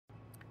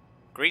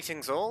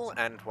Greetings all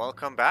and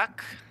welcome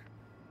back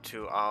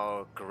to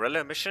our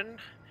guerrilla mission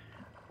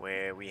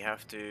where we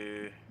have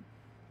to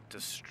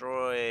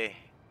destroy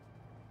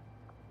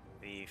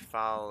the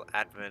foul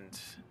Advent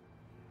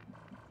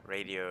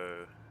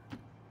radio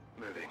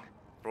Moving.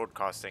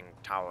 broadcasting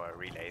tower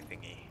relay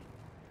thingy.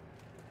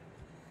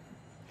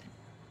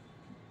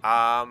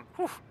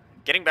 Whew,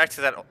 getting back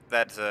to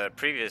that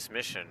previous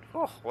mission.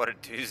 Whew, what a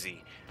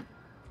doozy.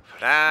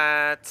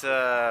 That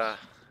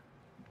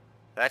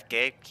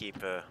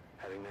gatekeeper,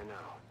 Heading there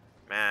now.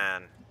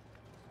 man,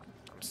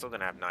 I'm still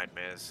gonna have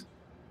nightmares.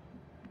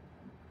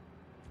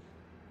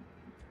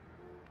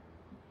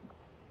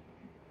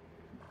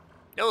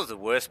 That was the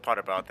worst part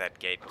about that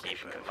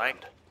gatekeeper.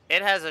 Like,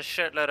 it has a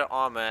shitload of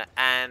armor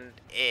and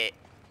it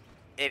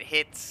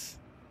hits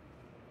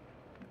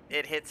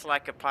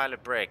like a pile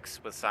of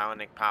bricks with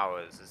psionic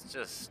powers. It's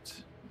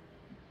just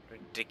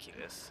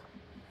ridiculous.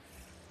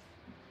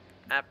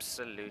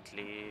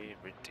 Absolutely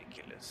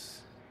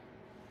ridiculous.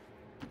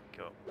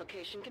 Cool.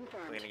 Location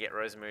confirmed. We're gonna get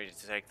Rosemary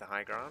to take the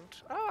high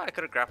ground. Oh, I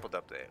could have grappled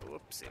up there.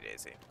 Whoopsie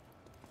daisy.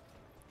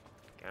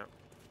 Okay,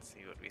 let's see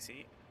what we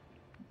see.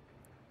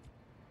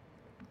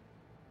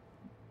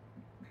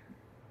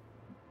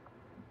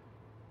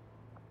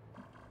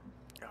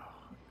 Oh,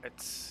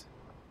 it's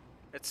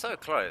so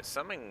close.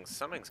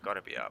 Something's got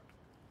to be up.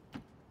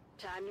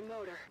 Time to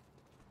motor.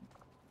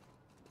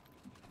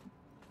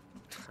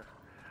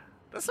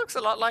 This looks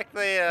a lot like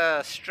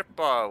the strip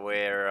bar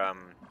where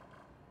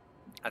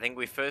I think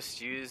we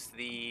first used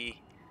the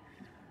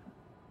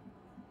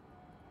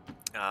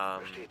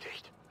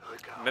Bestätigt.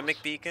 Rückaus.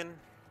 mimic beacon,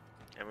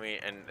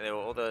 and there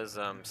were all those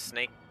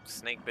snake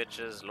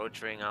bitches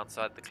loitering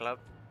outside the club.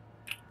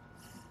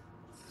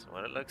 That's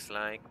what it looks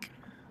like.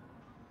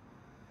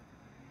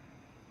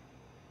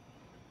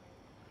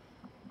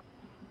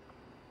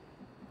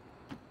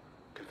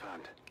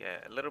 Confirmed. Okay,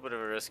 a little bit of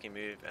a risky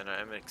move, and I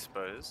am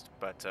exposed,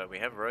 but we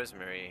have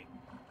Rosemary,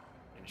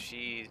 and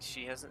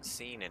she hasn't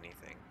seen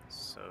anything,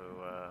 so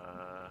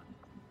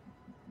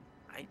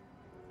I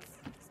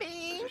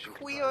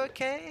think we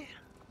okay.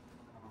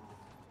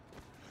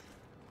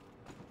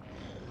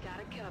 Got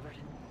it covered.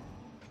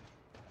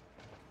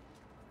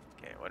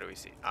 Okay, what do we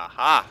see?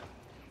 Aha!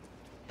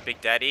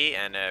 Big Daddy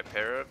and a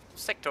pair of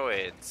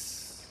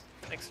sectoids.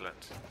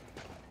 Excellent.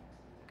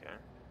 Okay.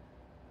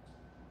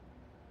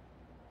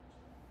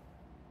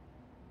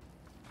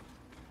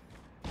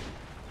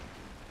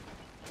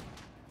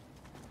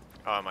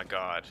 Oh my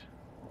god.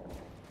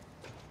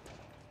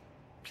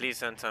 Please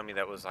don't tell me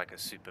that was like a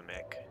super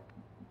mech.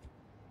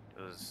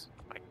 It was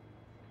like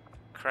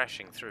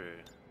crashing through.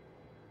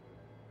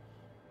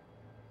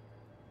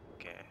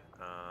 Okay.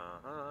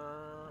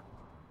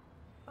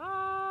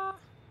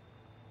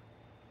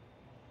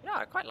 Yeah,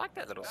 I quite like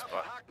that little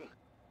spot.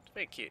 It's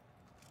very cute.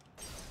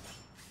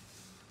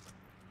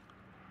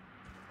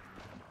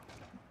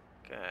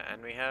 Okay,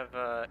 and we have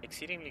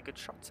exceedingly good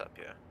shots up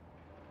here.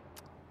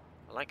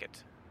 I like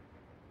it.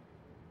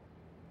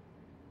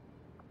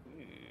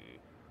 Ooh.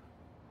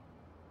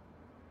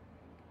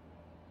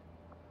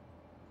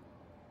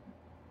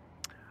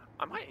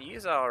 I might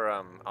use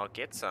our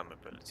get some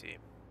ability.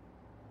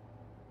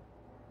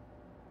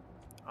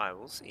 I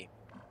will see.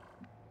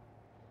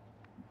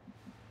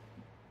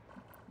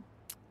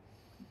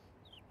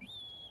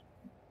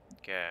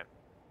 Okay,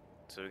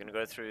 so we're gonna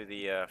go through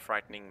the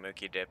frightening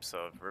murky depths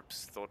of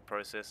Rip's thought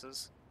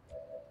processes.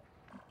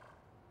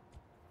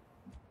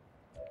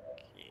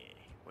 Okay,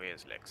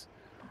 where's Lex?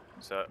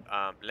 So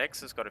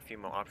Lex has got a few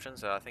more options,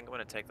 so I think I'm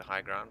gonna take the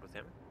high ground with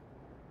him.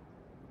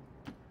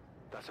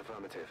 That's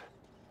affirmative.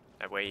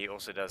 That way he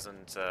also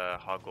doesn't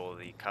hog all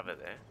the cover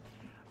there.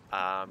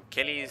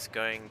 Kelly's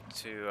going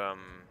to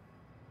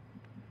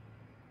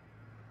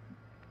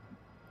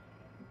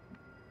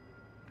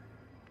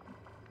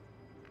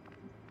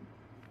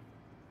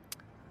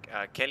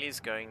Kelly's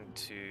going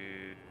to,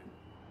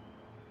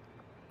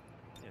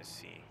 let's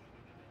see.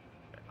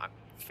 I'm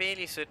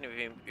fairly certain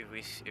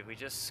if we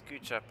just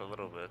scooch up a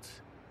little bit,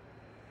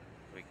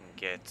 we can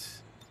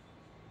get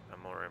a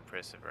more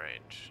impressive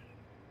range.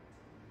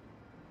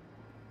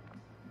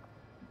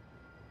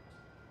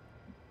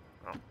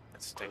 Oh,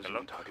 let's take a Closing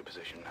look. on target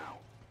position now.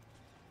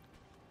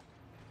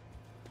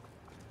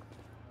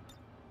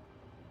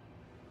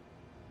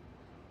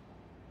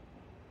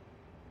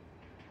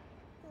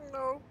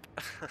 Nope.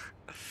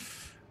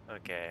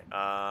 Okay,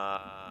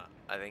 I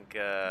think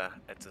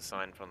it's a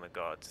sign from the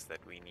gods that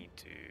we need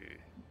to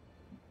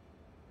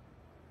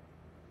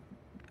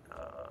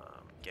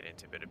get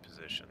into better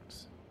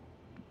positions.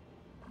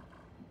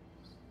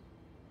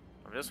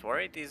 I'm just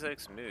worried these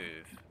oaks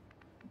move,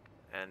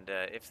 and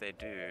if they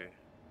do,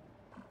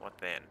 what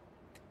then?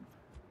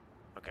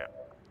 Okay,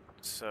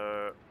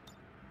 so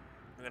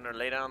we're gonna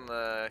lay down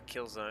the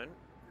kill zone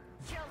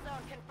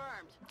Killzone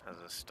confirmed. as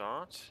a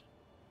start.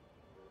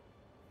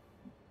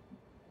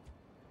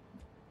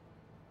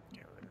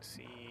 Okay, we're gonna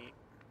see.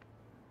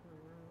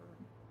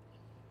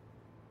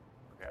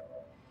 Okay,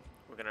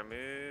 we're gonna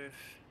move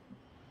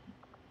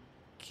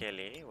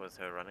Kelly with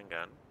her run and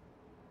gun.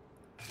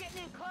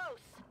 Getting in close.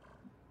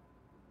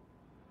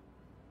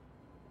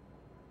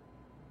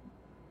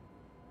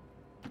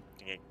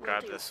 Okay,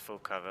 grab this full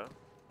cover.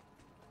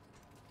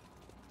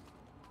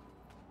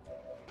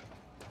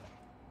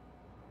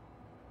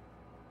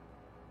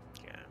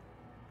 Yeah.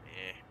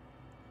 Yeah.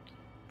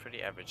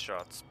 Pretty average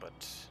shots, but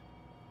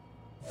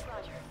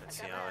Roger.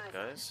 let's I see got how my it eyes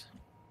on goes.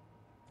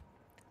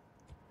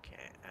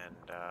 Okay,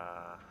 and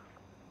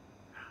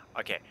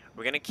okay,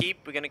 we're gonna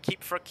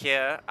keep Frick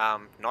here,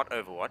 not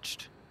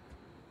overwatched,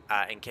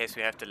 in case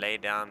we have to lay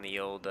down the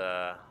old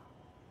Orders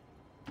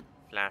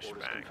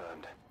flashbang.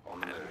 confirmed. On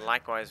the And move.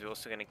 likewise, we're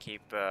also gonna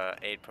keep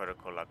aid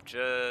protocol up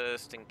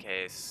just in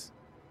case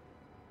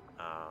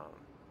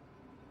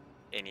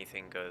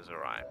anything goes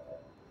awry.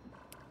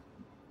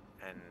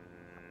 And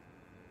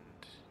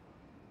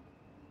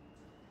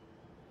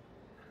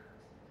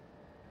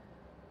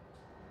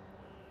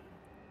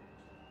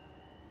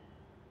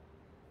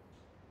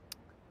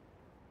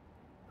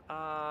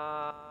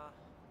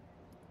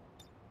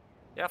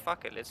yeah,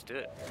 fuck it, let's do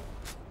it.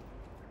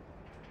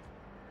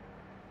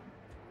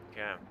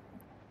 Okay.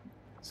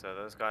 So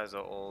those guys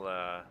are all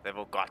they've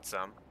all got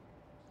some.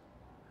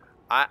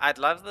 I'd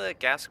love the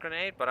gas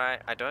grenade, but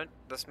I don't.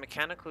 This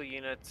mechanical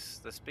unit,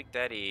 this Big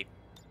Daddy,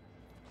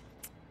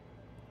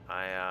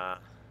 I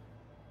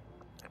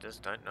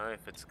just don't know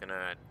if it's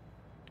gonna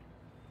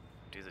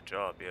do the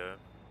job, yo.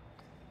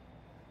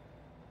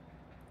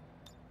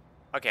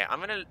 Okay, I'm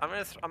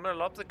gonna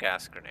lob the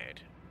gas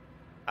grenade,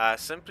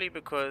 simply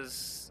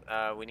because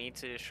we need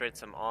to shred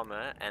some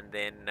armor, and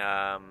then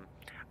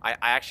I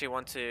actually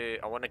want to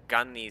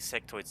gun these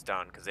sectoids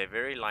down because they're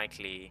very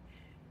likely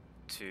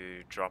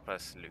to drop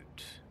us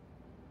loot.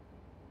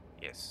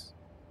 Yes.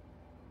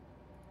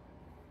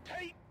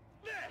 Take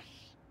this!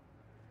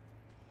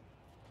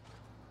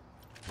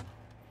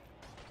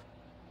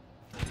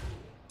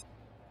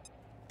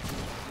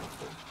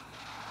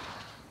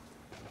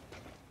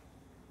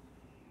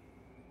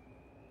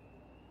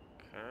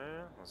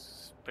 Okay,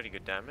 that's pretty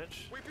good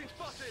damage. We've been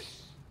spotted!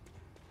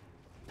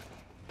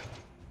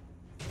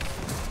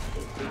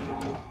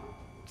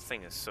 This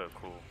thing is so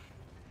cool.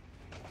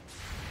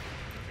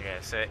 Okay,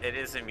 so it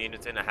is immune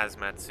in a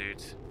hazmat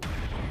suit,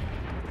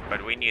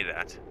 but we knew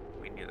that.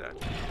 We knew that.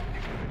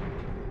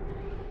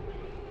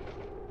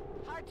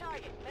 Hard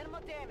target.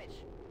 Minimal damage.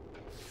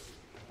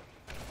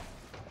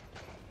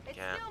 It's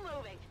Yeah. still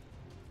moving.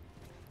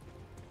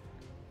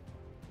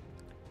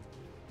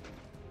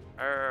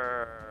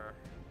 I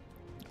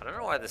don't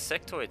know why the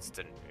sectoids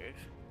didn't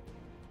move.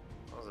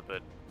 That was a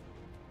bit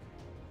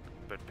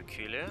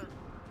peculiar.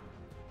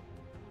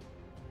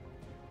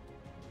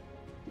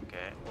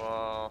 Okay,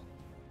 well,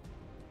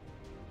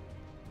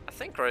 I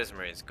think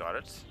Rosemary's got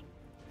it.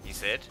 He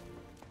said.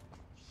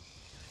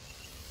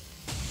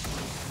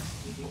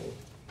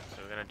 So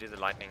we're gonna do the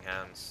lightning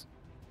hands.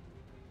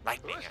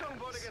 Lightning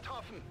hands.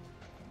 getroffen!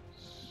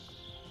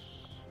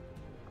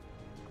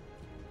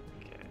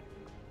 Okay.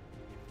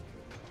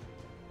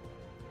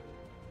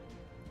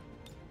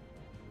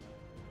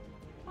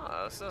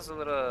 Oh, this is a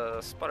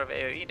little spot of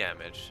AoE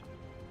damage.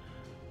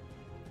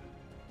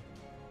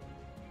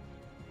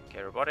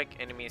 Okay, robotic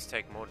enemies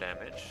take more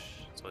damage.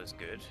 That's always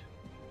good.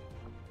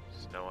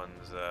 So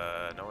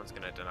no one's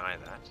gonna deny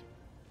that.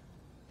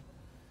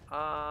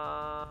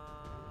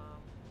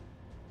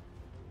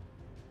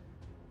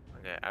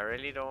 Okay, I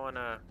really don't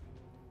wanna.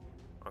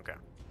 Okay.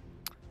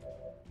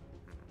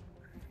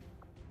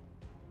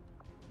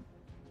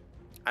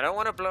 I don't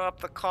want to blow up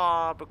the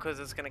car because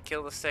it's gonna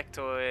kill the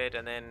sectoid,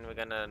 and then we're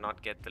gonna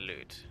not get the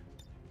loot.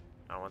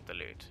 I want the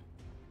loot.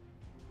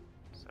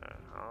 So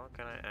how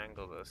can I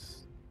angle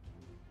this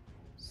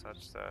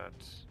such that?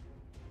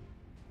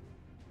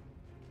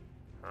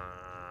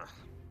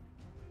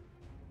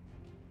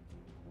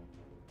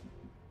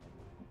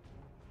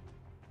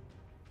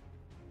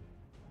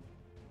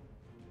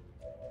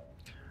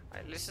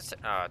 Let's just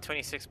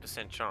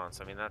 26%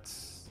 chance. I mean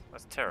that's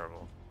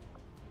terrible.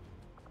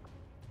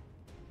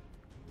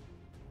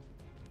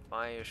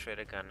 Fire your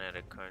shredder gun at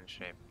a cone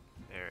shaped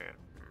area.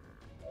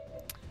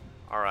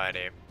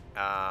 Alrighty.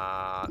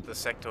 The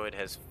sectoid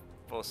has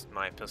forced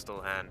my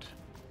pistol hand.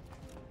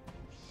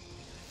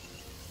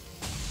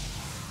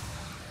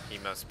 He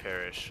must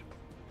perish.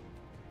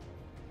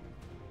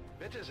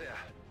 Bitte sehr.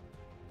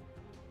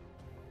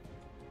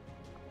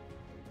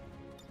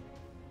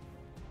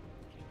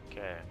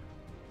 Okay.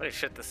 Holy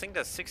shit, this thing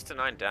does 6 to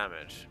 9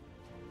 damage.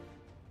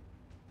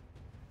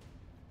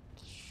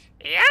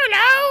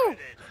 YOLO!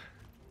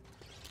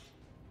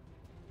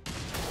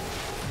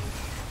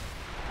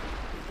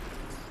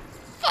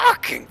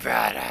 Fucking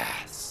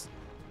badass!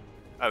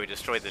 Oh, we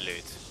destroyed the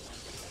loot.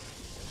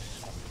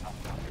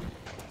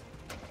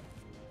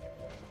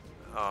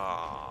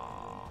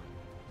 Oh.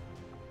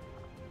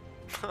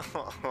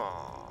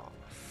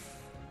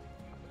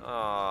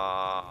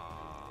 Oh.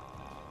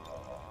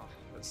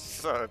 I'm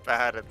so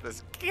bad at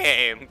this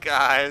game,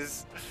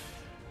 guys.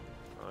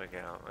 Okay,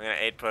 I'm gonna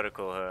aid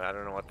protocol her. I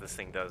don't know what this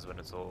thing does when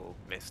it's all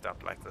messed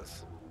up like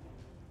this.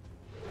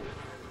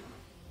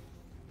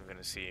 I'm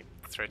gonna see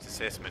threat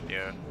assessment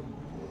here.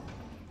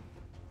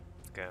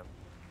 Okay.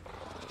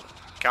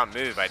 Can't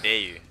move, I dare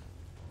you.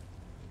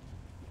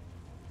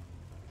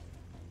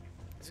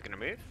 Is it gonna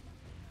move?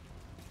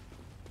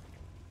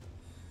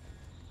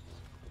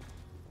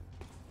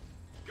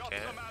 Got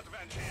Okay. some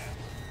advent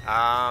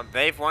here.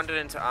 They've wandered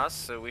into us,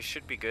 so we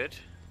should be good.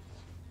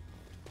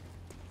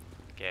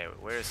 Okay,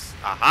 where's...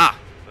 Aha!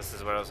 This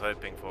is what I was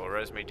hoping for.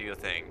 Rosemary, do your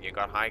thing. You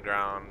got high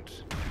ground.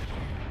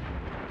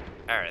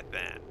 Alright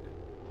then.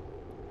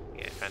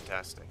 Yeah,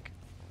 fantastic.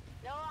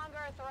 No longer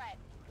a threat.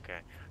 Okay.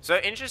 So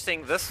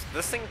interesting, this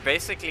thing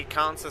basically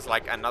counts as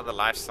like another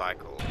life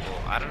cycle.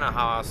 Or I don't know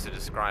how else to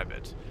describe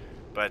it.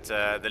 But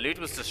the loot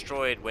was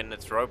destroyed when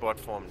its robot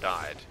form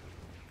died.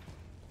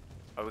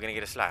 Are we gonna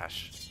get a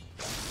slash?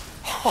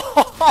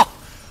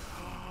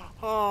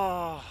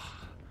 Oh,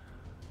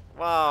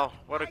 wow,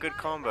 what a good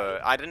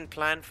combo. I didn't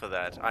plan for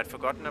that. I'd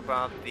forgotten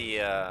about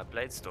the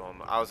Blade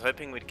Storm. I was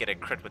hoping we'd get a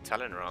crit with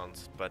Talon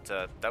rounds, but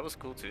that was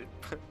cool too.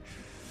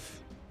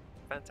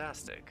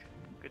 Fantastic.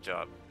 Good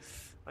job.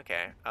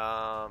 Okay,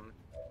 damn.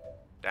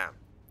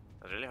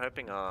 I was really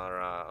hoping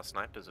our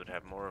snipers would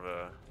have more of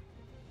a...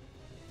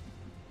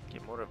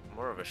 get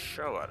more of a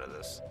show out of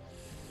this.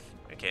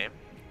 Okay.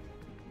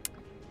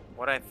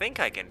 What I think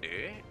I can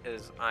do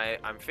is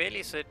I'm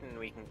fairly certain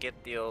we can get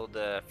the old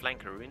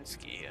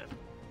flankeroonski here.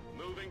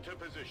 Moving to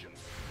position.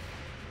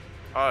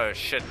 Oh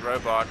shit,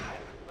 robot.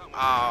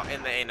 Oh,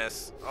 in the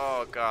anus.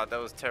 Oh god, that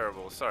was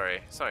terrible.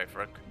 Sorry,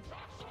 Frick.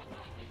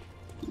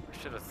 I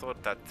should have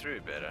thought that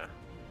through better.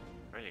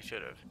 Really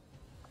should have.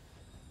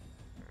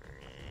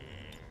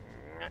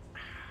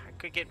 I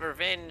could get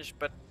revenge,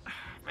 but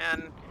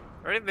man,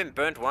 I've already been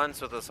burnt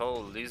once with this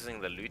whole losing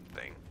the loot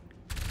thing.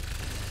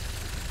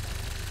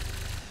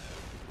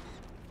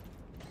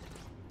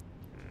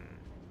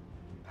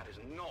 That is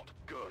not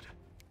good.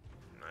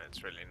 No,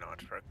 it's really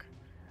not, Frick.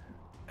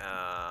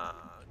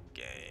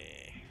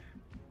 Okay.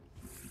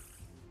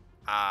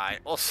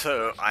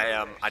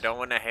 I don't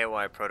want a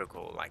haywire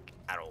protocol like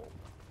at all.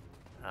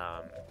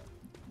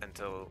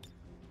 Until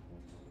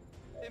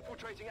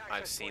Infiltrating access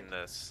I've seen point.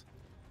 this.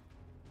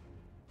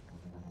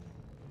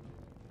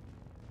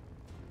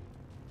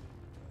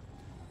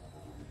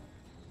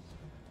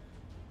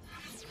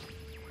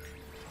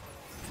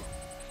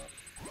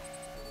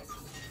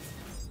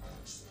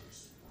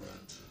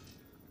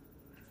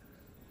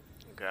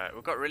 Okay,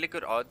 we've got really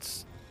good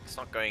odds. It's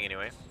not going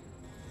anyway.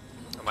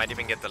 I might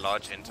even get the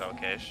large intel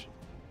cache.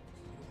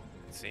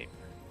 Let's see.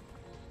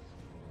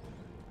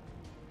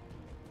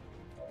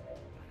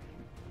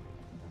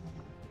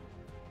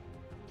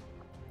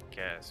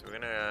 Okay, so we're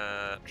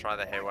gonna try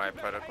the haywire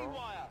protocol.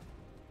 Haywire.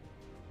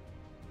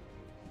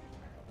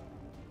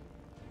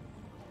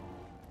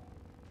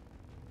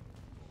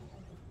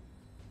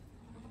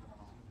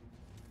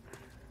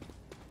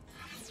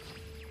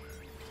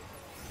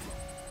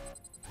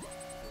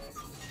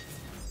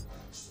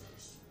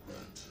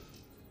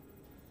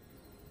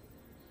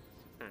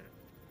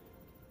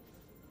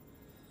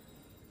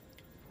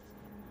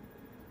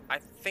 I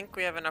think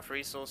we have enough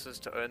resources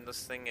to earn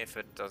this thing if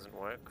it doesn't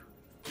work.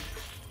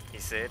 He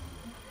said.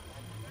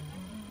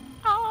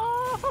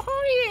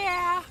 Oh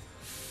yeah.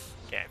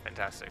 Okay,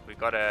 fantastic. We've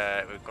got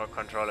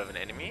control of an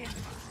enemy.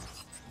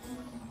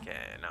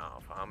 Okay, now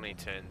for how many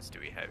turns do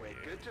we have We're here?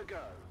 good to go.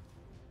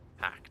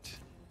 Hacked.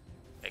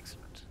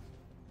 Excellent.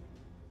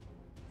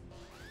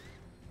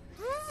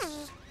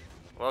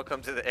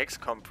 Welcome to the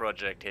XCOM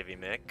project, Heavy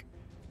Mech.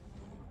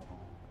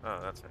 Oh,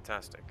 that's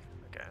fantastic.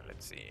 Okay,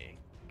 let's see.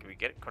 Can we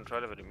get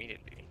control of it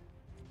immediately?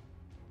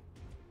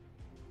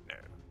 No.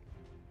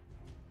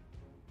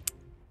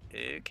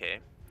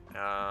 Okay.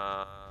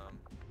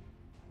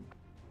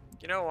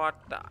 You know what?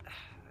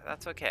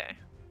 That's okay.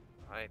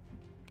 I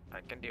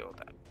can deal with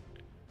that.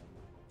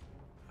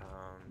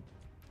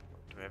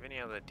 Do we have any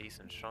other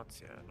decent shots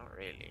here? Not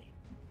really.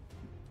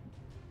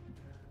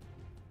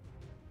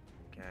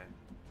 Okay.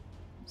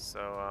 So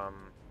I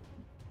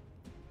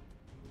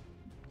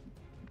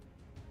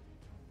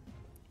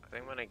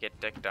think I'm gonna get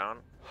decked down.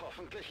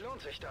 Hoffentlich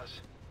lohnt sich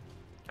das.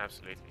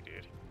 Absolutely,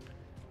 dude.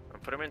 I'll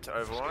put him into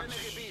Scanne Overwatch.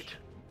 Gebiet.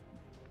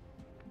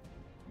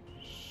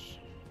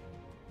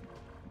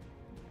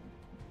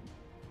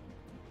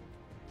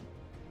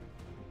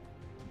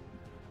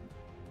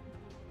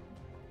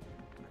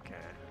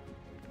 Okay.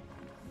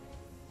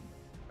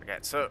 Okay,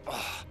 so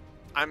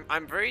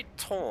I'm very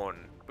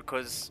torn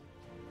because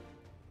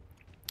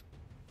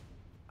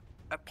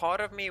a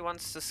part of me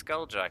wants to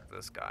skulljack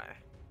this guy.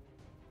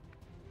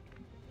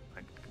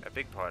 Like a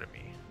big part of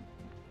me.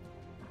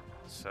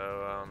 So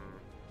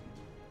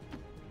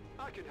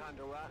I can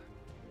handle that.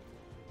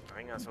 I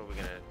think that's what we're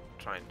gonna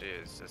try and do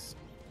is just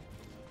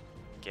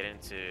get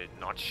into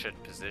not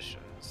shit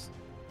positions.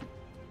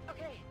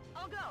 Okay,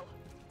 I'll go.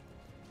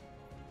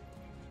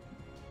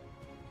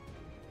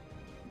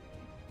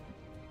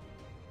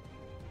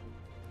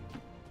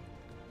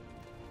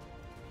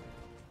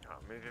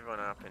 Move everyone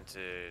up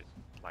into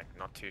like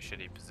not too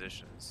shitty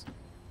positions.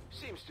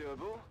 Seems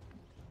doable.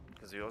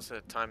 Because we also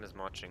time is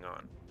marching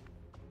on.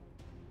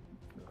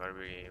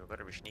 We've got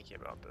to be sneaky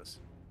about this.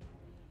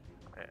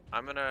 Okay,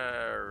 I'm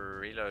gonna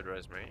reload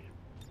Rosemary.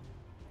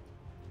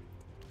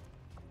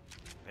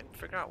 And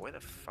figure out where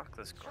the fuck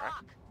this crack.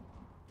 Shock.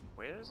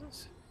 Where is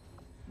this?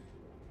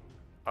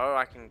 Oh,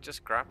 I can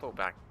just grapple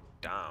back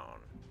down.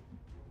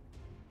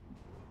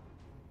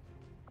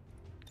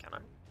 Can I?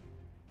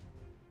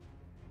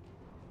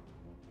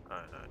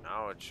 Oh no,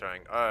 now it's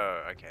showing.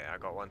 Oh, okay. I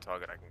got one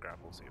target I can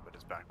grapple to, but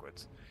it's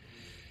backwards.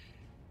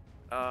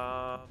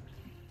 Yeah,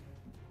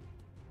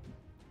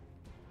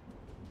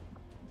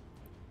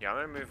 I'm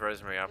gonna move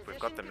Rosemary up. We've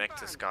got the mech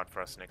to scout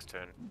for us next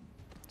turn.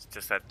 It's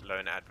just that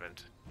lone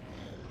advent.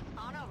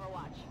 On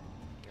Overwatch.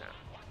 Yeah.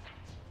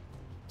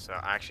 So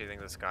I actually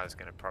think this guy's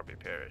gonna probably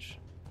perish.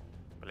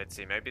 But let's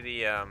see. Maybe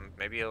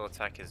maybe he'll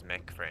attack his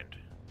mech friend.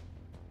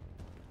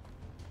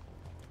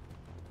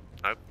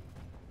 Nope.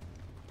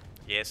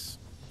 Yes.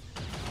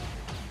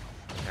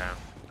 Okay.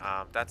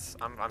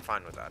 I'm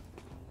fine with that.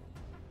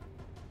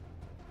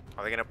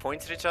 Are they gonna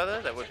point at each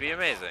other? That would be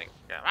amazing.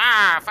 Yeah.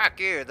 Ah, fuck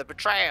you, the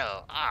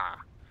betrayal. Ah.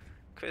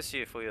 Curse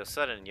you for your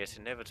sudden yet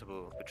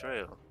inevitable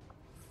betrayal.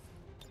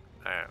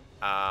 Alright.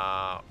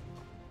 I'm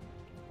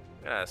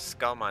gonna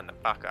skull mine the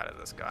fuck out of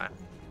this guy.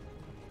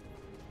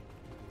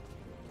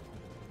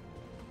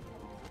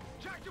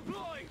 Jack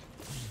deployed.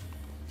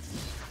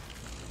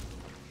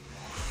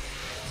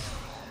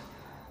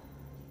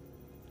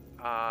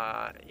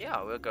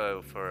 Yeah, we'll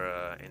go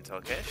for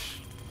intel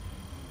cache.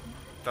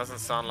 Doesn't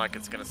sound like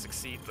it's gonna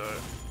succeed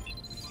though.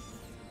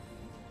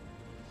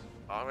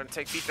 Oh, I'm gonna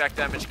take feedback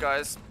damage,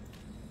 guys.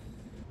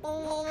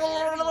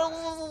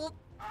 Oh,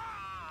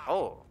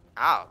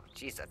 ow,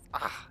 Jesus.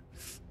 Ah.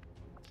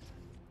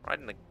 Right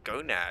in the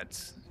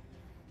gonads.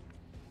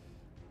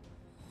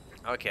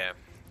 Okay.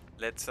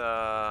 Let's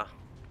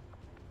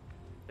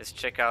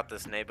check out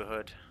this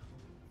neighborhood.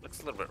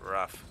 Looks a little bit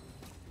rough.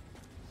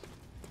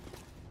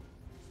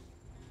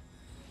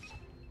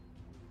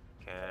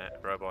 Okay,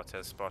 robot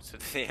has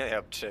spotted the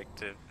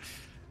objective.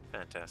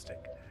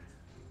 Fantastic.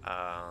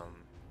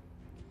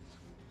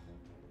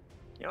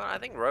 You know what, I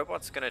think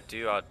robot's gonna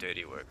do our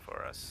dirty work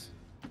for us.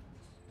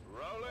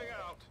 Rolling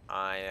out.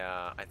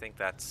 I think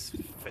that's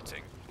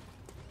fitting.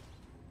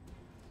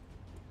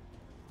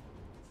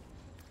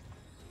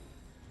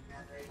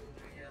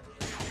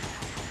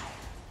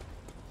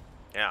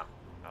 Yeah,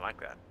 I like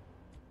that.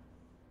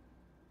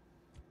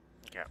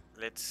 Okay,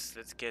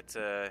 let's get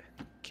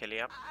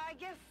Kelly up. I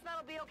guess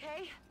that'll be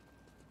okay.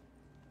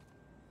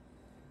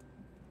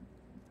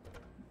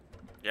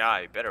 Yeah,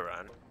 you better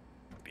run,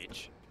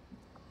 bitch.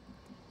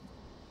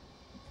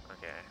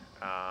 Okay.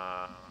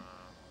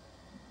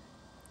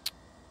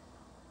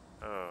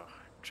 Oh,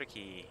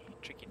 tricky.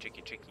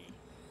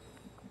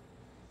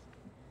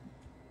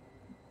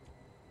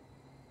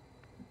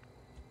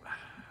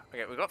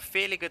 Okay, we got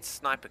fairly good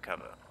sniper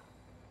cover.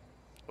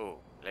 Oh,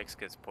 Lex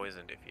gets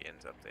poisoned if he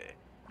ends up there.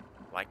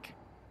 Like,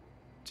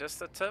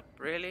 just a tip,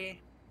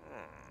 really?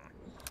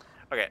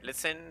 Okay, let's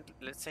send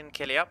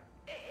Kelly up.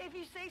 If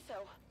you say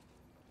so.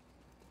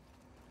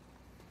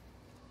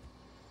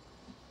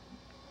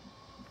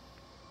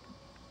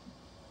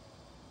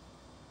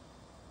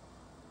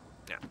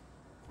 Yeah.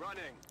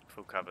 Running.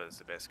 Full cover is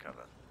the best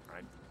cover,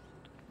 right?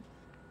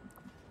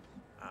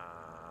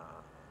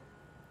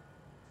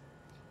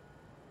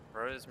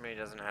 Rosemary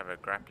doesn't have a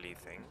grapply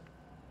thing.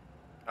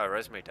 Oh,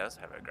 Rosemary does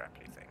have a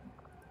grapply thing.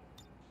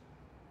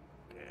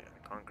 Okay,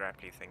 I can't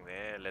grapply thing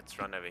there. Let's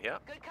run over here.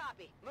 Good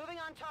copy. Moving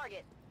on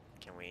target.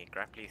 Can we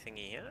grapply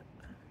thingy here?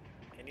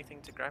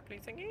 Anything to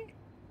grapply thingy?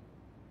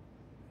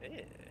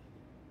 Yeah.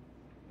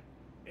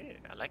 Yeah,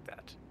 I like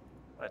that.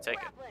 I'll take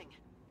it. Grappling.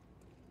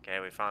 Okay,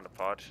 we found a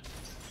pod.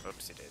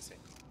 Oopsie daisy.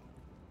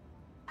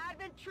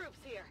 Advent troops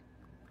here.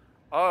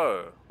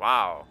 Oh,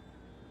 wow.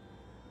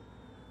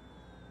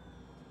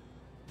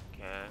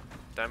 Okay,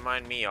 don't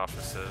mind me,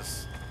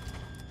 officers.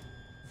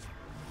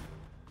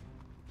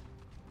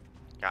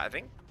 Yeah, I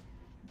think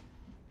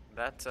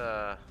that,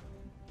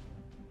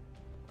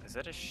 is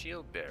that a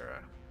shield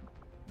bearer?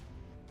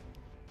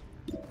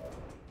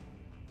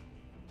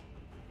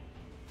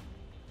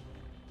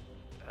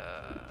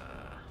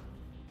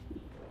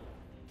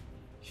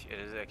 It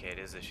is, okay, it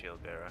is a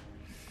shield bearer.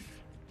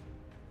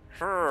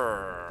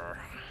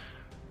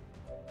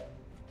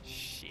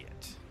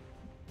 Shit.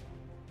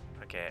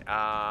 Okay,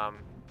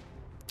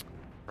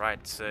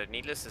 right, so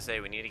needless to say,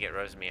 we need to get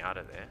Rosemary out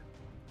of there.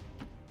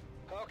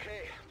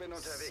 Okay, bin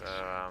unterwegs. So,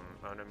 I'm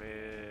gonna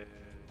move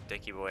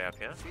Decky Boy up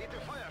here. Biete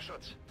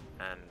Feuerschutz.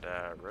 And,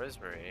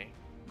 Rosemary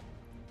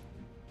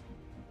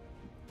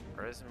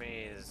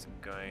is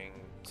going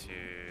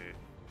to...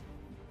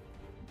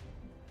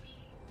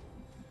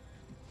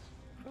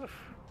 Whew.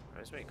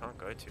 Rosemary can't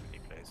go too many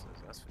places,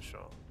 that's for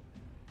sure.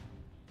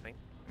 I think...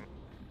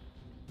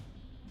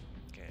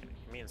 Okay,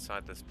 get me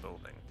inside this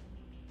building.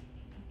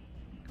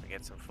 Can we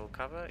get some full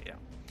cover? Yeah.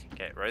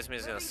 Okay,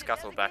 Rosemary's gonna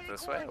scuttle back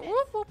this way.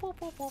 Whoop, whoop, whoop,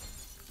 whoop, whoop.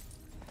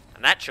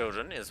 And that,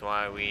 children, is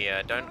why we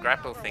don't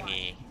grapple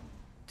thingy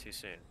too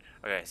soon.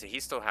 Okay, so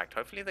he's still hacked.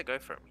 Hopefully they go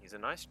for him. He's a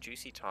nice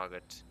juicy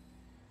target.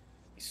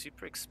 He's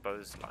super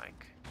exposed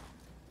like.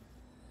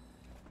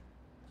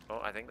 Oh,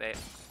 I think they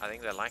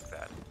like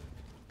that.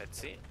 Let's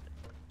see.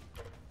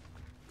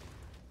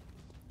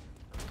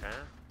 Okay.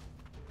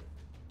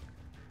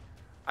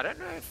 I don't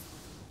know if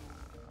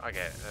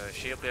Okay,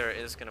 shield bearer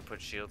is gonna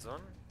put shields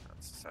on.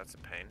 That's a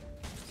pain.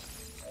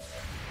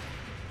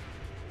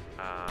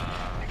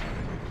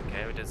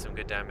 Okay, we did some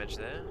good damage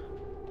there.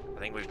 I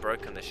think we've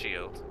broken the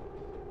shield.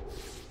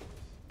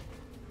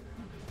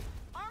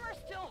 Armor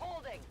still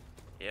holding.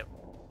 Yep.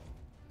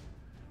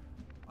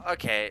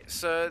 Okay,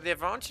 so the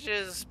advantage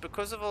is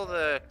because of all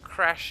the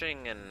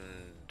crashing and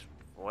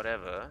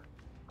whatever,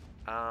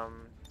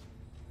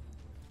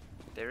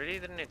 they really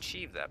didn't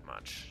achieve that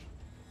much,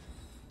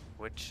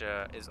 which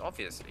is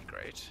obviously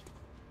great.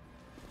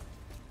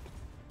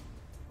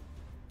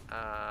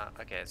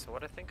 Okay, so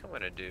what I think I'm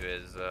gonna do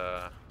is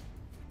I'm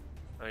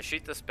gonna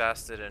shoot this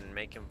bastard and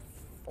make him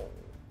fall.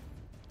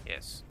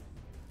 Yes.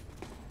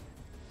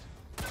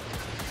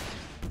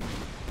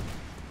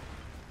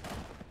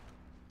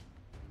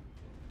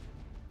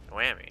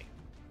 Whammy.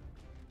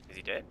 Is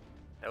he dead?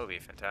 That would be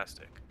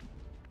fantastic.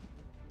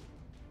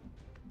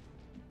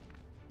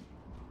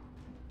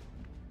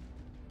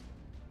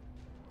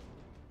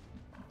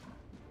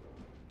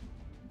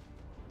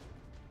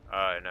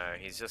 Oh no,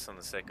 he's just on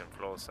the second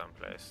floor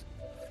someplace.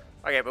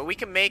 Okay, but we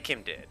can make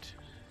him dead.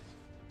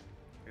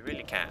 We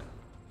really can.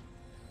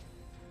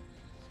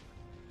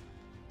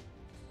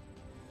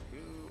 Who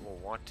or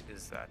what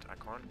is that? I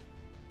can't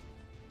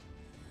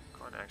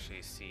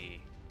actually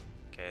see.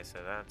 Okay, so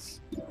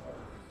that's...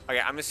 Okay,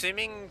 I'm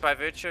assuming by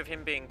virtue of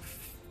him being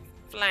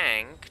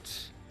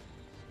flanked,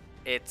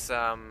 it's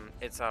our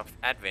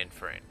Advent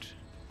friend.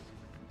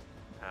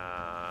 Who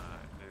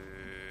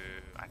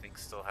I think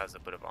still has a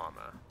bit of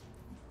armor,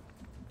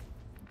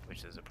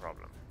 which is a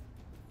problem.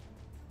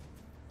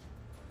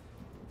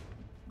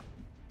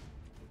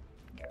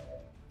 Okay.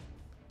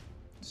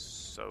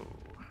 So...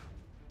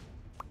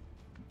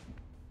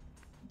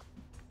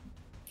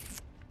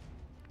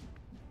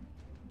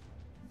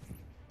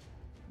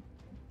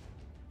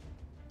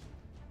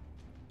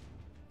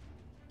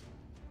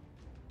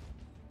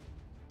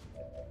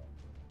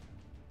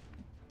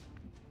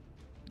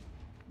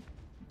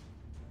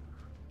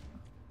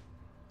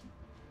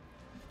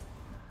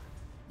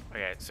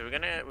 Okay, so we're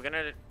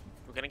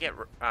gonna get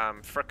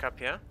Frick up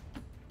here.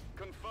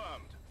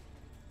 Confirmed.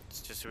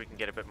 It's just so we can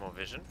get a bit more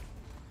vision.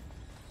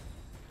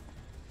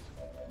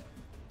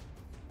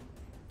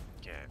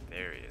 Okay,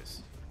 there he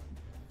is.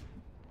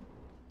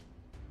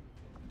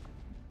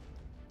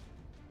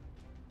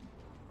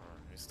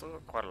 We've still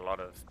got quite a lot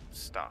of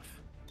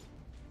stuff.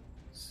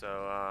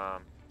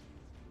 So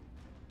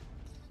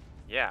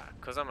yeah,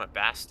 because I'm a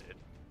bastard,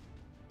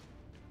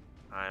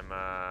 I'm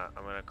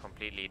gonna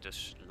completely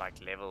just like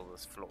level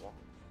this floor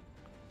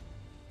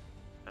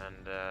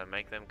and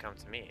make them come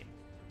to me.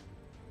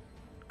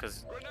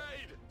 Because,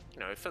 you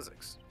know,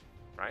 physics,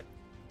 right?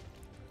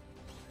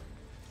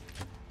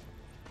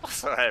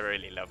 Also, I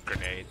really love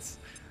grenades.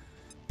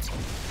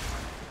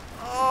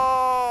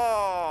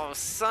 Oh,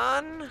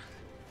 son!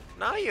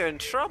 Now you're in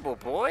trouble,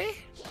 boy!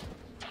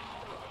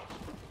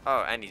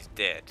 Oh, and he's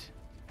dead.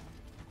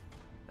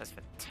 That's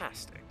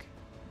fantastic.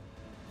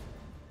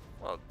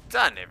 Well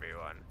done,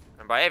 everyone.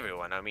 And by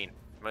everyone, I mean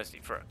mostly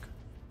Frick.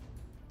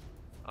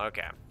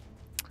 Okay.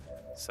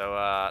 So,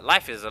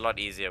 life is a lot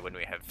easier when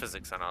we have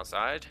physics on our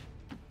side.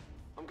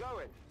 I'm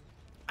going.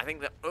 I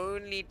think the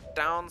only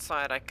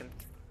downside I can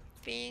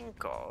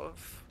think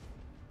of...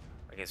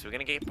 Okay, so we're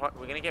gonna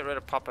get rid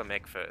of Papa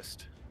Mech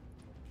first.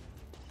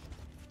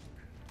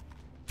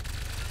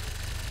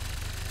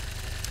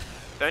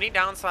 The only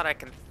downside I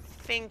can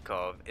think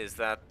of is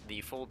that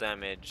the full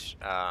damage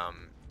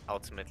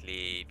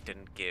ultimately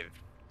didn't give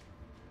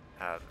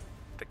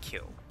the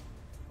kill.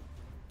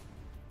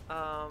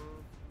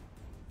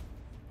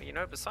 You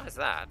know, besides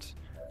that,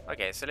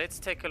 okay, so let's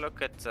take a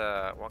look at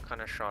what kind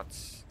of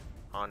shots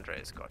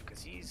Andre's got,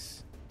 because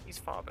he's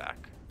far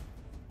back.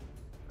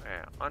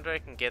 Yeah, Andre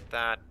can get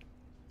that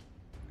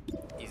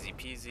easy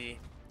peasy.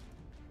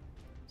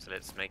 So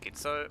let's make it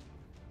so.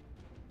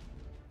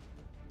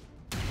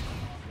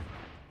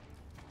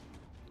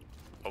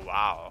 Oh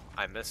wow,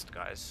 I missed,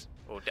 guys.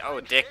 Oh,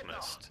 Deck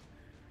missed.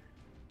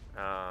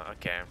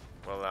 Okay,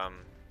 well,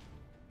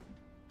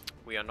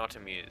 we are not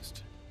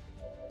amused.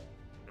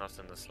 Not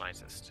in the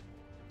slightest.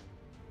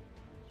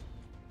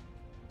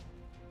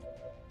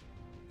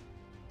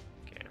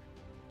 Okay.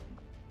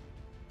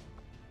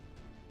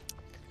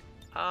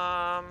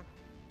 I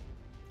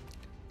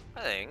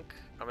think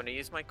I'm gonna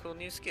use my cool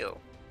new skill.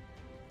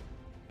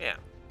 Yeah.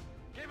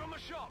 Give him a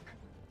shock.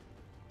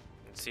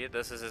 See it?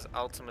 This is his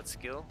ultimate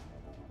skill.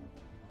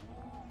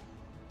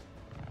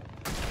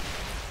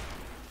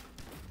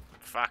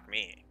 Fuck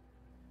me.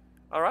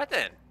 Alright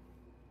then.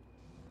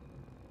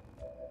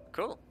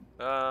 Cool.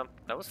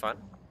 That was fun.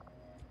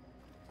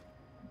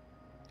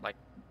 Like,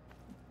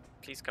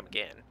 please come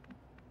again.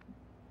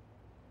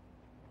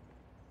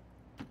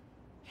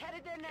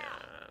 Headed there now.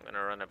 I'm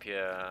gonna run up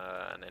here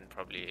and then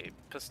probably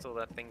pistol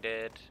that thing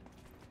dead.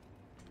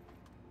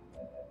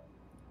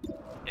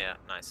 Yeah,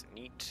 nice and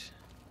neat.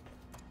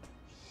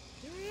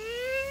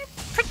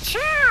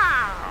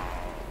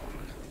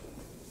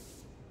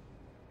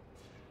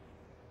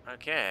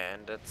 Okay,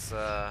 and it's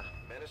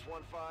Menace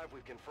 1-5,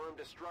 we've confirmed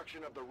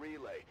destruction of the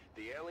relay.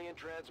 The alien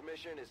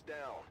transmission is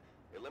down.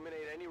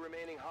 Eliminate any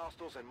remaining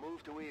hostiles and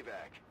move to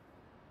evac.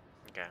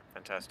 okay,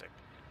 fantastic.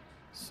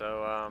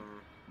 So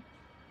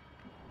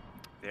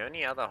the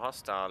only other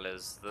hostile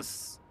is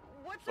this.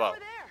 What's Well, over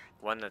there?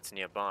 one that's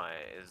nearby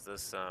is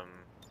this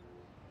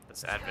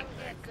this advent Come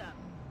mech. get some.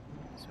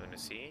 So we want to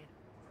see.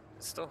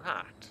 It's still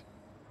hacked.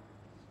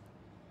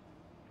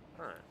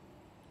 Huh.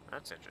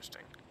 That's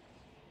interesting.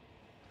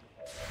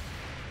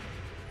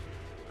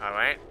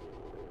 Alright.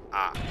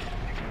 Ah.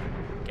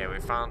 Okay, we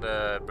found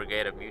a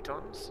brigade of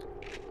mutons.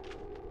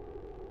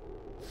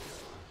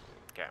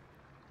 Okay.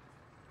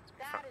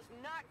 That is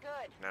not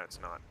good. No, it's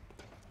not.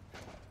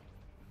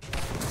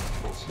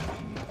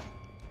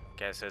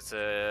 Okay, so it's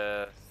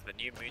the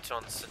new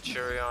muton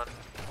Centurion,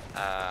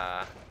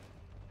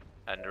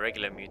 and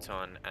regular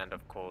muton, and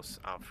of course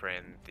our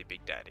friend the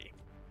Big Daddy.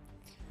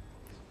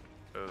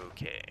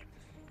 Okay.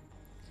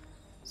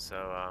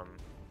 So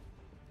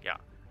yeah,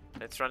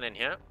 let's run in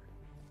here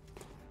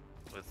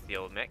with the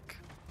old mech,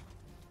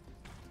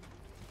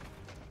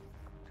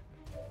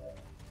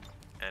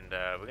 and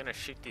we're gonna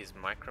shoot these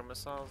micro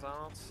missiles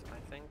out. I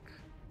think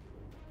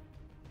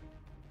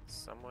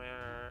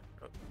somewhere.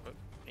 Oh, oh,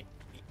 eh,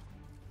 eh.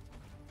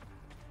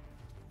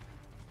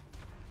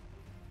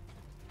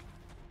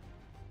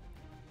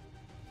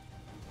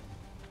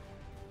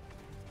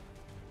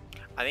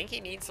 I think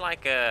he needs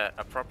like a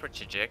proper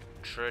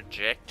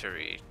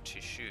trajectory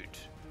to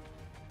shoot.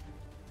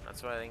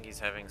 That's why I think he's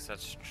having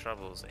such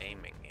troubles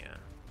aiming here.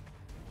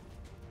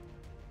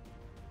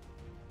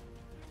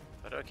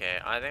 But okay,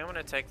 I think I'm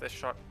gonna take this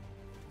shot,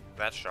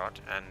 that shot,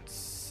 and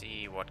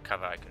see what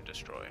cover I can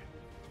destroy.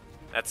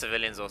 That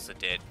civilian's also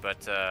dead,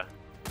 but oh,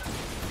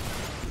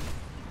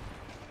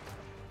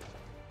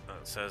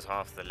 so is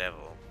half the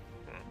level.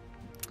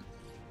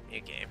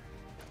 Okay,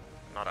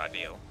 not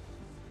ideal.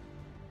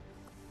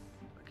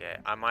 Okay,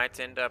 I might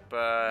end up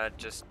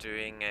just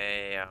doing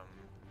a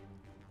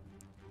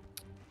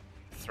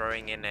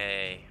throwing in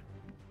a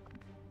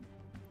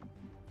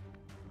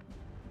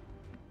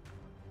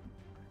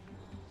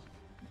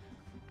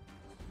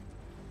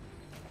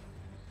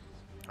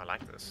I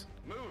like this.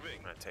 Moving.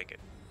 I'm gonna take it.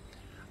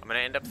 I'm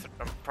gonna end up.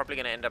 I'm probably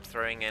gonna end up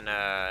throwing in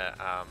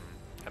a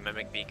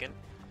mimic beacon.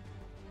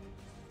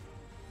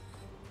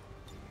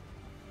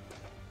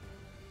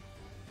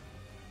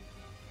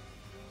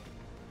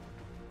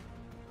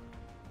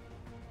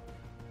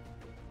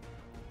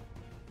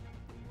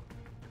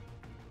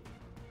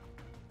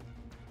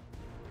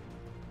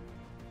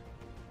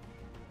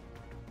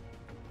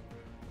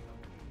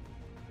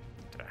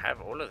 Do I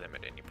have all of them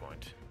at any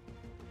point?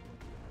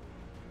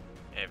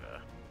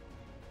 Ever?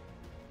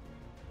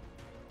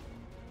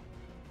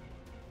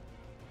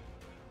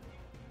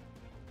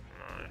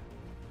 No.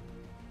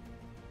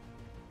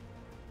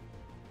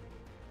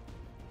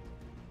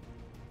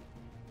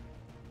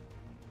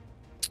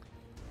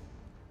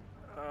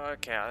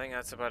 Okay, I think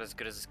that's about as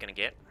good as it's gonna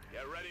get.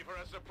 Get ready for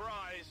a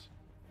surprise.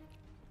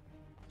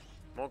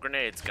 More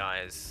grenades,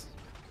 guys.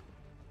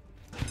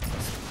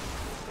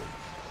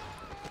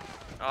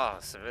 Oh,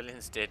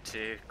 civilians dead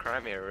too.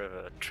 Crimea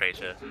River,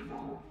 traitor.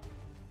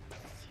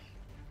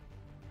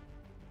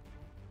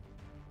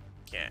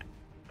 Yeah,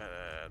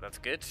 that's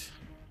good.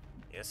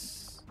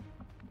 Yes,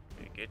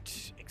 very good.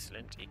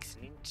 Excellent,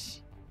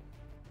 excellent.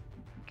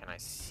 Can I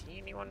see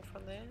anyone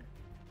from there?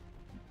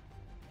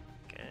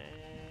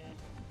 Okay.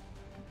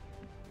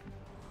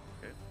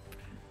 Oop.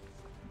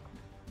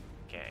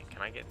 Okay,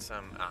 can I get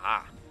some?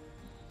 Aha!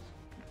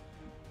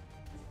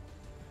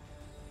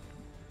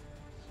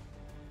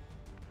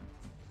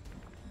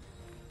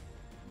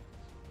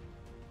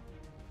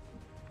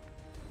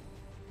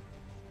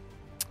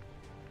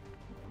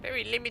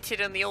 Very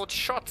limited on the old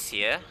shots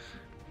here.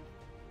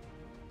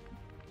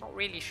 Not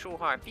really sure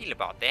how I feel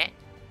about that.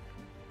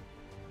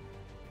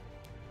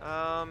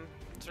 I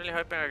was really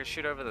hoping I could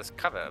shoot over this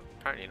cover.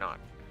 Apparently not.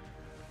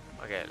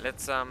 Okay,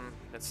 let's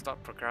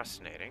stop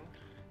procrastinating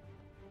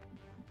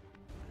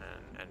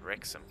and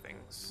wreck some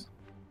things.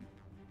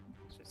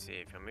 So let's see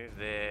if I move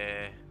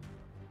there,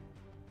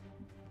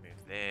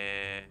 move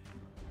there.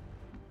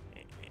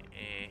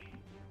 Okay.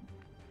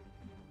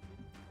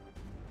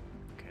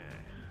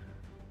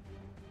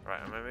 Right,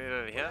 I'm gonna move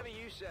over here. Whatever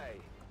you say.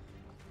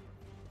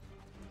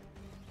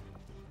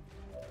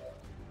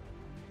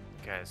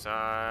 Okay, so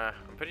I'm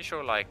pretty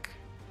sure like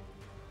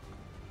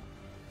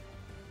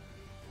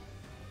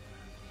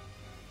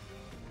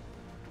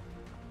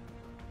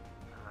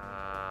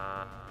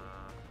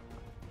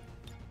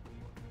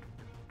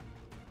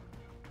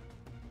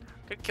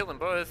could kill them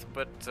both,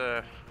 but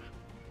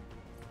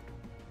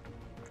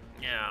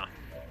yeah.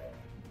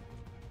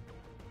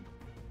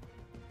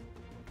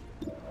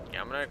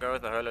 Yeah, I'm gonna go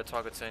with the holo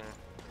targeting.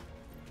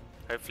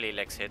 Hopefully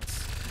Lex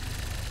hits.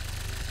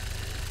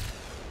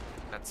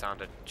 That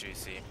sounded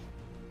juicy.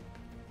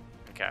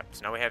 Okay,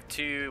 so now we have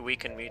 2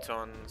 weakened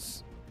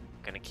mutons.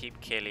 Gonna keep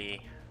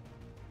Kelly.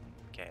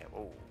 Okay,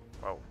 oh,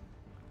 whoa.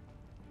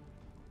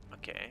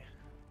 Okay.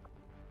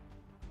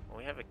 Well,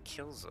 we have a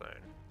kill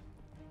zone.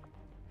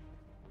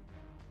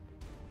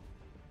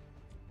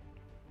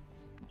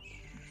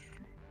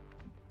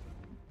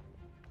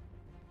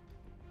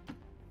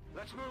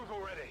 Let's move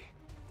already.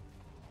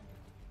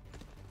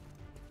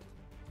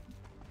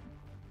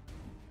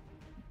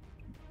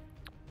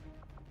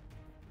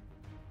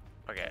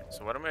 Okay,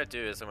 so what I'm going to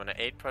do is I'm going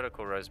to aid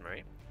Protocol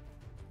Rosemary.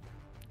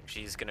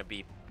 She's going to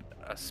be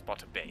a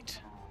spot of bait.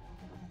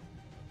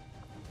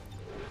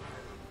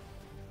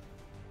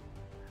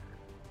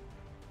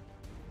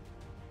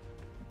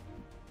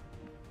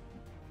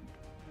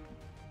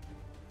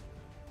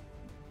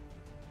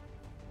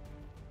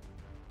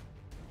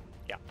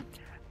 Yeah.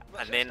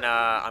 And then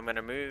I'm going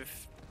to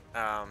move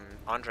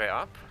Andre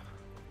up.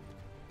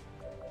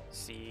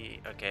 See,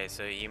 okay,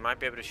 so you might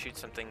be able to shoot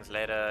some things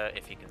later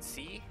if you can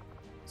see.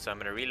 So I'm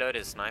going to reload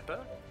his sniper.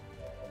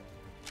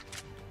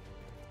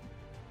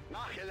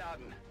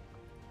 Nachgeladen.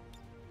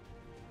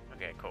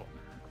 Okay, cool.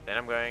 Then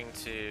I'm going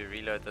to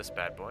reload this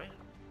bad boy.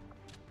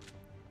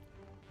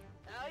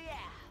 Oh yeah.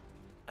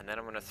 And then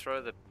I'm going to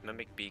throw the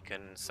Mimic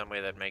Beacon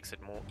somewhere that makes it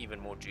even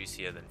more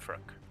juicier than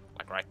Frick.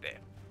 Like right there.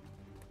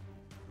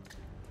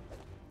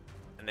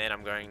 And then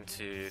I'm going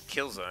to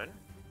Killzone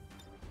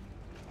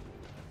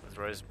with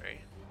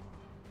Rosemary.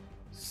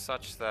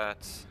 Such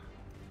that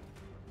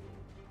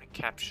I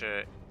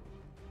capture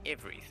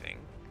everything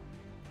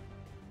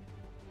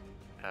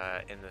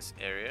in this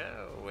area,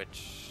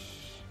 which...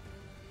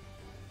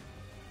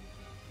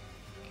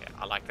 Okay,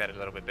 I like that a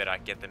little bit better. I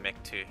get the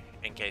mech too,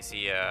 in case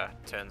he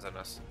turns on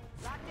us.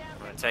 I'm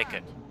gonna take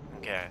it.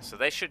 Okay, so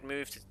they should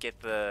move to get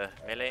the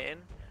melee in.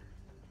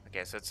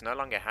 Okay, so it's no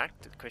longer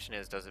hacked. The question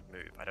is, does it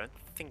move? I don't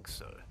think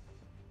so.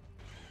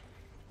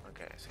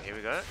 Okay, so here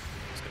we go.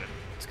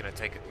 It's gonna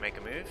make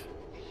a move.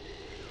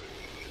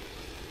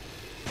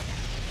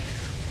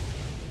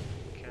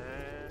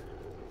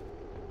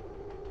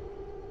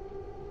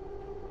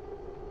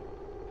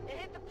 It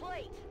hit the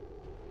plate.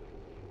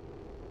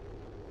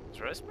 Is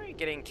Rosemary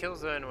getting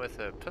Killzone with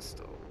a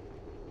pistol?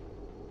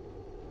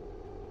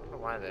 I don't know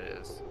why that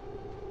is.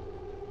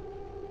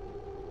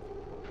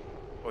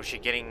 Or is she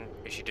doing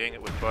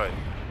it with both?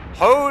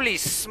 Holy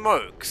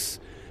smokes!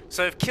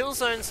 So if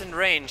Killzone's in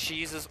range, she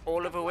uses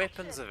all of her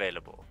weapons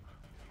available.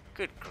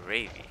 Good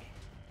gravy.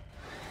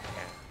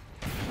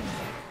 Okay.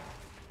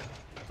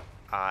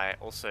 I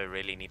also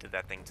really needed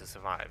that thing to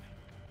survive.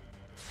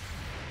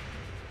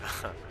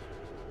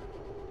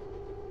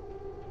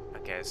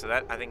 Okay, so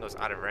that I think was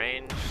out of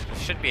range. This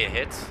should be a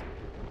hit.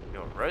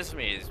 Yo,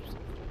 Rosemary is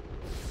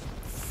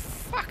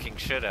fucking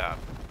shit up.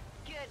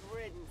 Good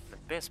riddance. The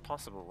best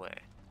possible way.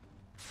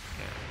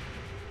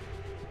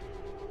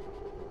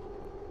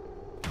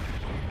 Okay.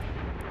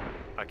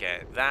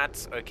 Okay,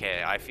 that's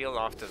okay. I feel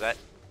after that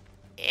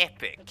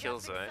epic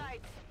Killzone,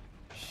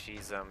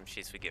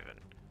 she's forgiven.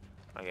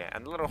 Okay,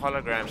 and the little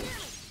hologram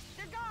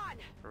They're gone.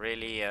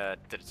 really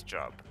did its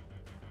job.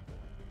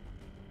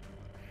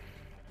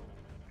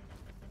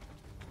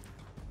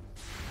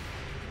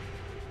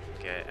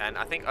 Okay, and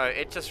I think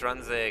it just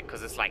runs there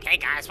because it's like, hey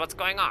guys, what's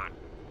going on?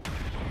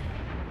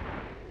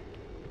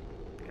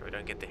 Okay, we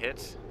don't get the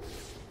hit.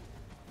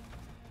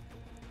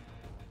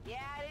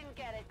 Yeah, I didn't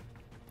get it.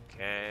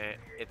 Okay,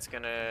 it's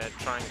gonna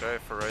try and go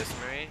for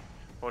Rosemary.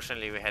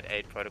 Fortunately, we had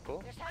aid protocol.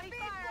 There's heavy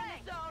fire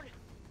in the zone.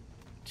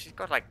 She's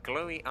got like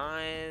glowy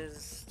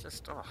eyes.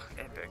 Just, oh,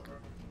 epic.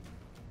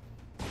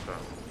 So,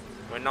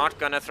 we're not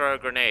gonna throw a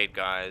grenade,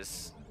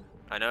 guys.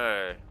 I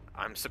know,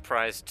 I'm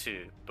surprised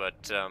too,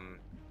 but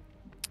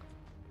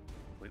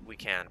we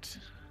can't.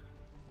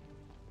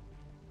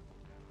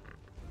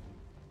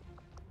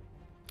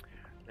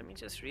 Let me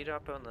just read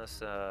up on this.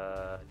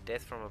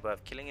 Death from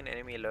above. Killing an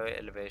enemy low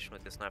elevation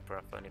with a sniper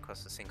rifle only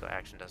costs a single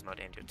action, does not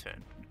end your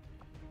turn.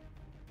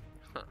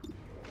 Huh.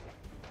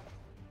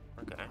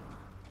 Okay.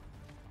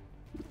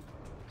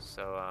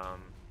 So,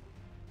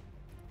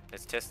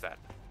 let's test that.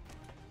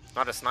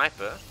 Not a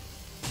sniper,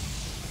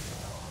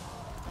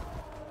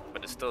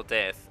 but it's still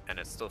death, and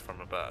it's still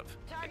from above.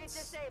 Target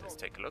Let's disabled.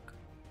 take a look.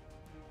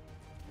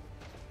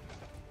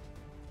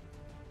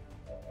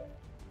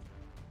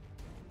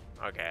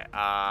 Okay,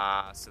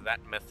 so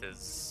that myth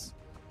is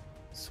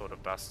sort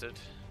of busted.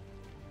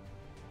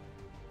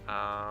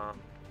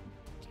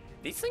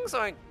 These things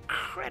are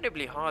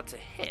incredibly hard to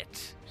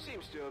hit.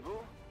 Seems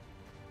doable.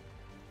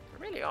 They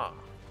really are.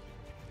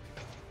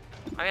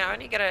 I mean, I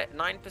only get a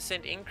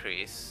 9%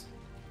 increase,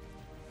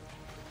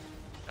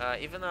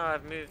 even though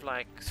I've moved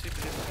like super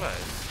duper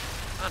close.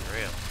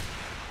 Unreal.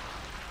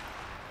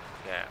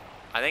 Yeah,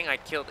 I think I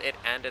killed it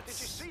and Did you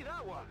its see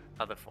that one?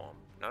 other form.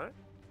 No?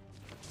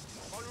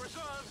 On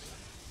reserve.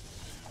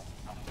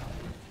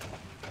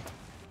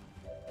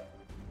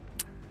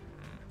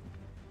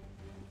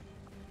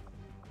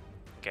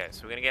 Okay,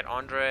 so we're gonna get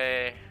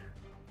Andre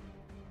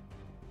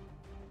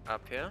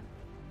up here.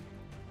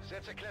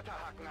 Setze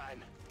Kletterhaken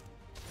ein.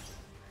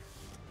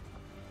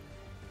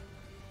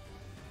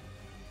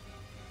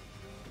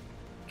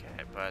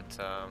 Okay, but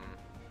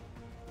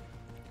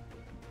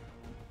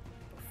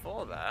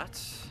before that,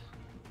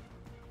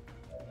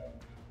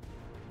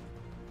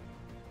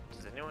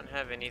 does anyone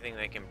have anything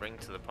they can bring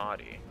to the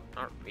party?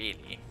 Not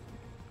really.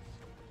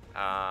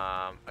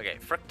 Okay,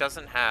 Frick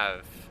doesn't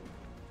have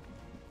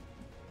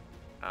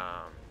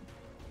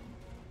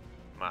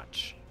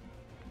much.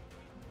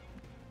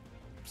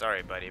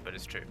 Sorry, buddy, but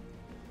it's true.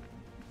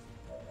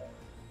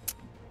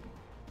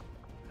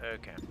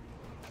 Okay.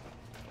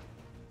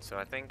 So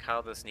I think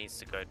how this needs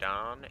to go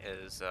down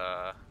is,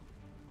 yeah,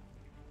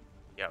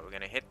 we're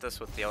gonna hit this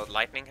with the old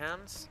lightning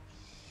hands.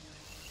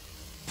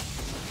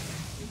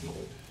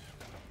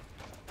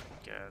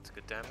 Yeah, that's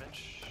good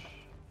damage.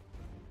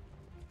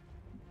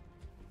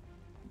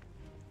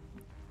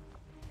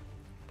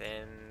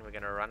 Then we're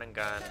gonna run and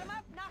gun. Set 'em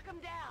up, knock 'em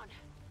down.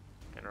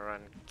 Gonna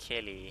run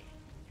Kelly.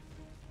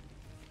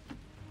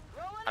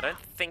 Rolling I don't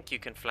out. think you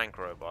can flank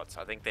robots.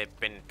 I think they've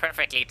been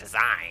perfectly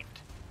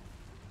designed.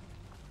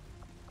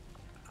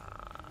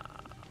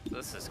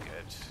 This is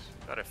good.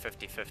 Got a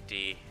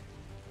 50-50.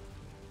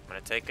 I'm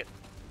gonna take it.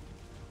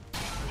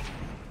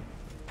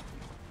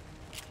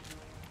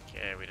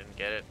 Okay, we didn't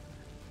get it.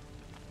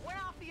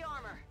 Went off the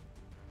armor.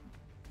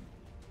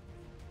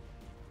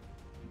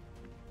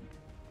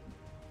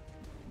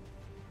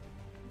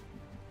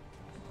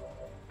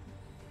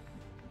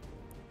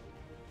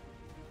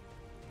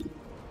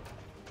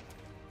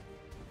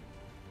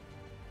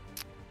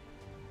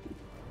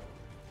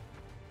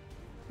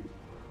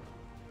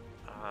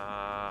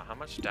 How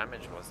much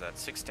damage was that?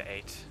 6 to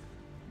 8.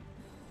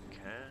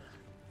 Okay.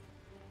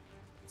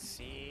 Let's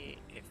see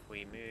if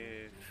we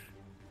move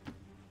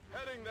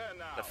Heading there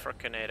now. the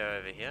Fricanator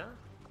over here.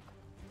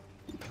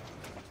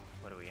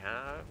 What do we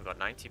have? We've got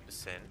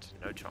 90%,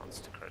 no chance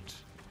to crit.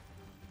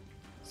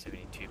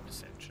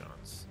 72%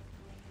 chance.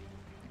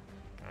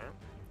 Okay.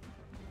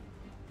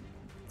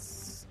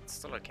 It's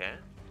still okay.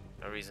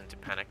 No reason to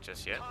panic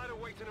just yet. Tired of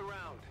waiting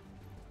around.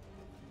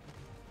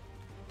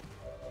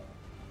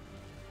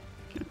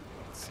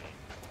 Let's see.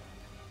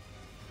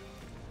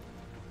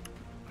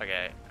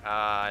 Okay,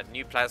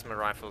 new plasma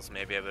rifles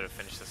may be able to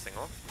finish this thing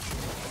off.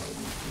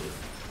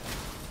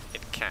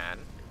 It can.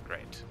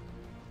 Great.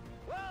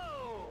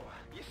 Whoa!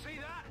 You see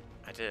that?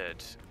 I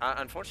did.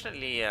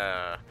 Unfortunately,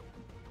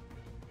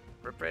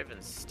 Rip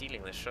Raven's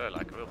stealing the show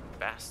like a real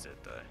bastard,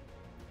 though.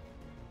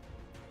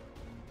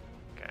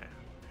 Okay.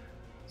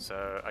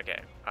 So,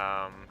 okay.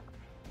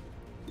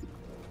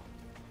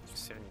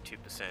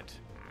 72%.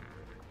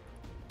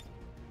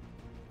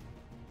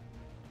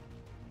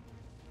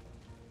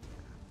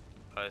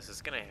 Oh, this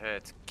is gonna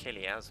hurt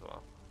Kelly as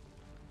well.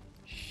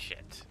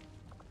 Shit.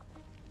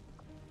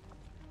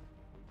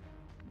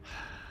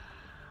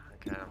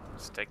 Okay,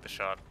 let's take the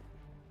shot.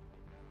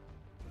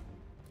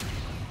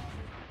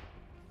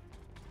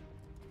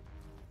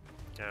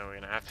 Yeah, we're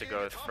gonna have to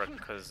go with Frick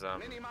because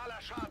Minimaler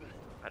Schaden.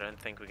 I don't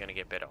think we're gonna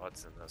get better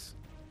odds than this.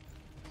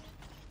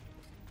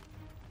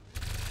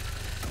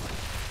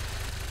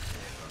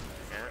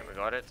 Yeah, we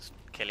got it.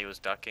 Kelly was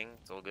ducking.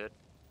 It's all good.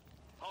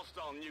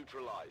 Hostile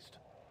neutralized.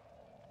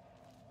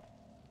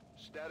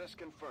 Status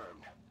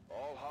confirmed.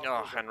 All Oh,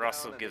 hostiles are and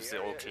Russell down gives the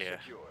the all area is clear.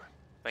 secure.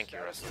 Thank you,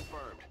 Status Russell.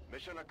 confirmed.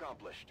 Mission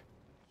accomplished.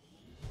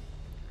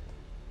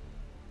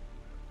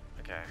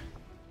 Okay,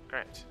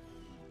 great.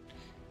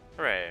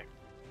 Hooray.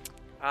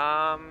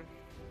 Yeah,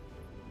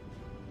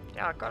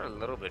 I got a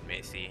little bit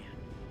messy,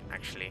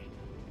 actually.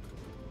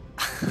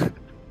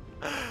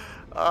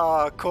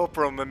 Ah,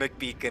 Corporal Mimic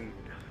Beacon.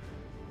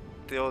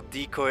 The old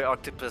decoy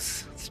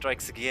octopus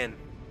strikes again.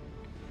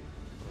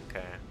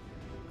 Okay.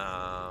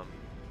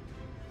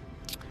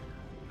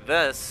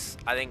 This,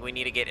 I think we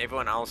need to get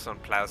everyone else on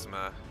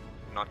plasma,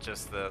 not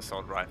just the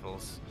assault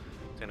rifles.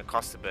 It's gonna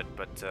cost a bit,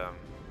 but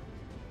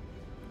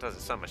it does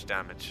so much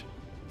damage.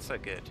 It's so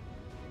good.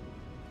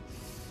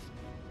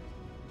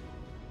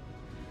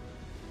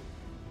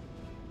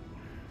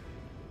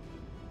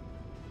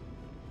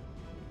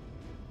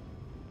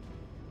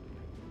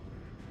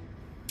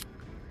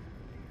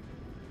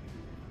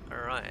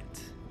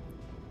 Alright.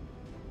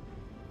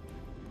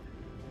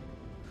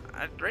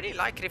 I'd really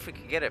like it if we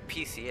could get a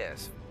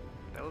PCS.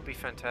 That would be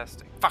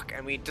fantastic. Fuck,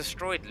 and we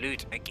destroyed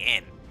loot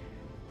again.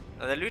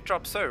 Now, the loot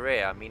drop's so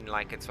rare. I mean,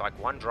 like, it's like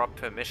 1 drop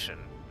per mission.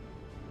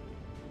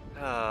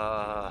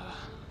 Damn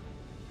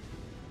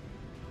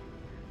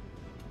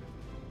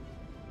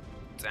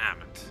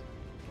it.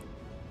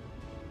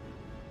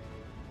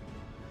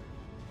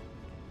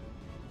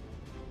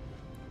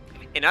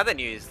 In other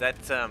news, that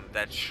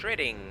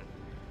shredding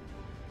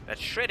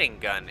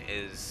gun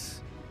is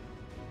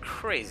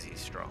crazy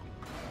strong.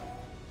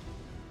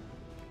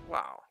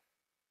 Wow.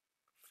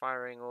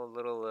 Firing all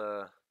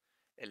little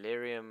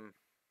Illyrium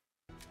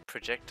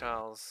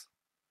projectiles.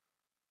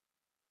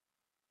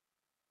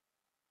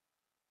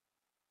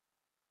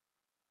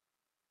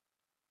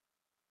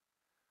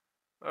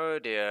 Oh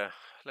dear,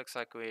 looks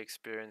like we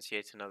experience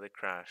yet another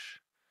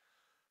crash.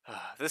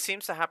 This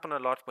seems to happen a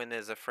lot when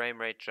there's a frame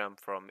rate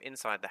jump from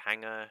inside the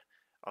hangar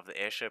of the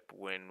airship,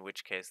 in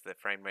which case the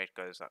frame rate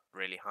goes up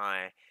really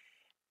high,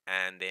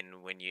 and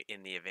then when you're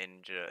in the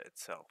Avenger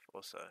itself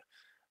also.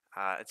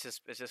 It's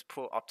just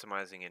poor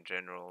optimizing in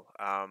general.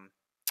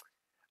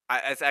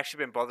 It's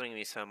actually been bothering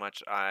me so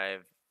much.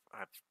 I'm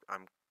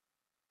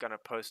gonna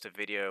post a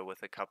video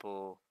with a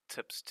couple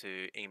tips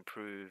to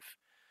improve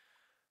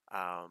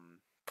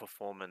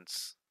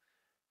performance.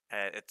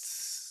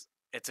 It's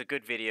it's a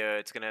good video.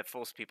 It's going to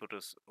force people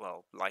to,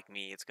 well, like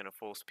me, it's going to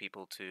force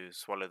people to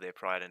swallow their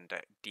pride and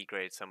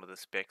degrade some of the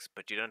specs,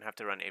 but you don't have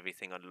to run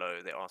everything on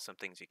low. There are some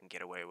things you can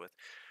get away with.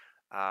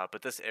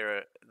 But this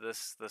error,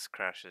 this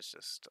crash is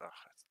just,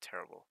 it's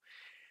terrible.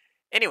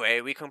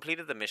 Anyway, we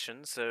completed the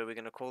mission, so we're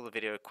going to call the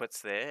video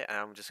quits there.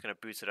 I'm just going to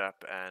boot it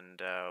up,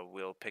 and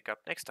we'll pick up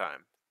next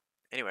time.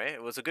 Anyway,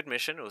 it was a good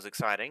mission. It was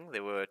exciting.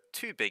 There were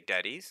 2 big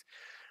daddies.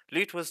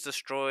 Loot was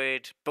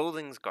destroyed.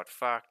 Buildings got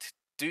fucked.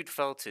 Dude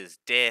fell to his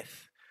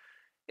death.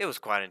 It was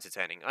quite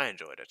entertaining. I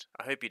enjoyed it.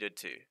 I hope you did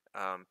too.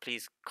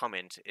 Please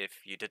comment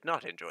if you did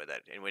not enjoy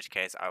that, in which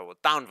case I will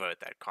downvote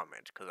that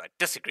comment because I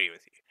disagree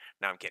with you.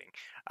 No, I'm kidding.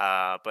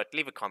 But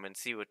leave a comment.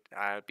 See what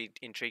I'd be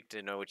intrigued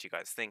to know what you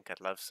guys think.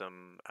 I'd love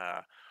some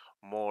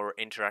more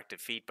interactive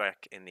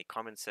feedback in the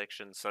comment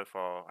section. So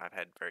far, I've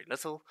had very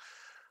little,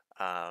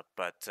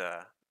 but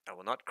I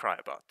will not cry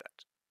about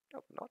that. I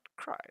will not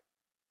cry.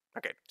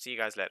 Okay, see you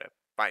guys later.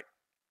 Bye.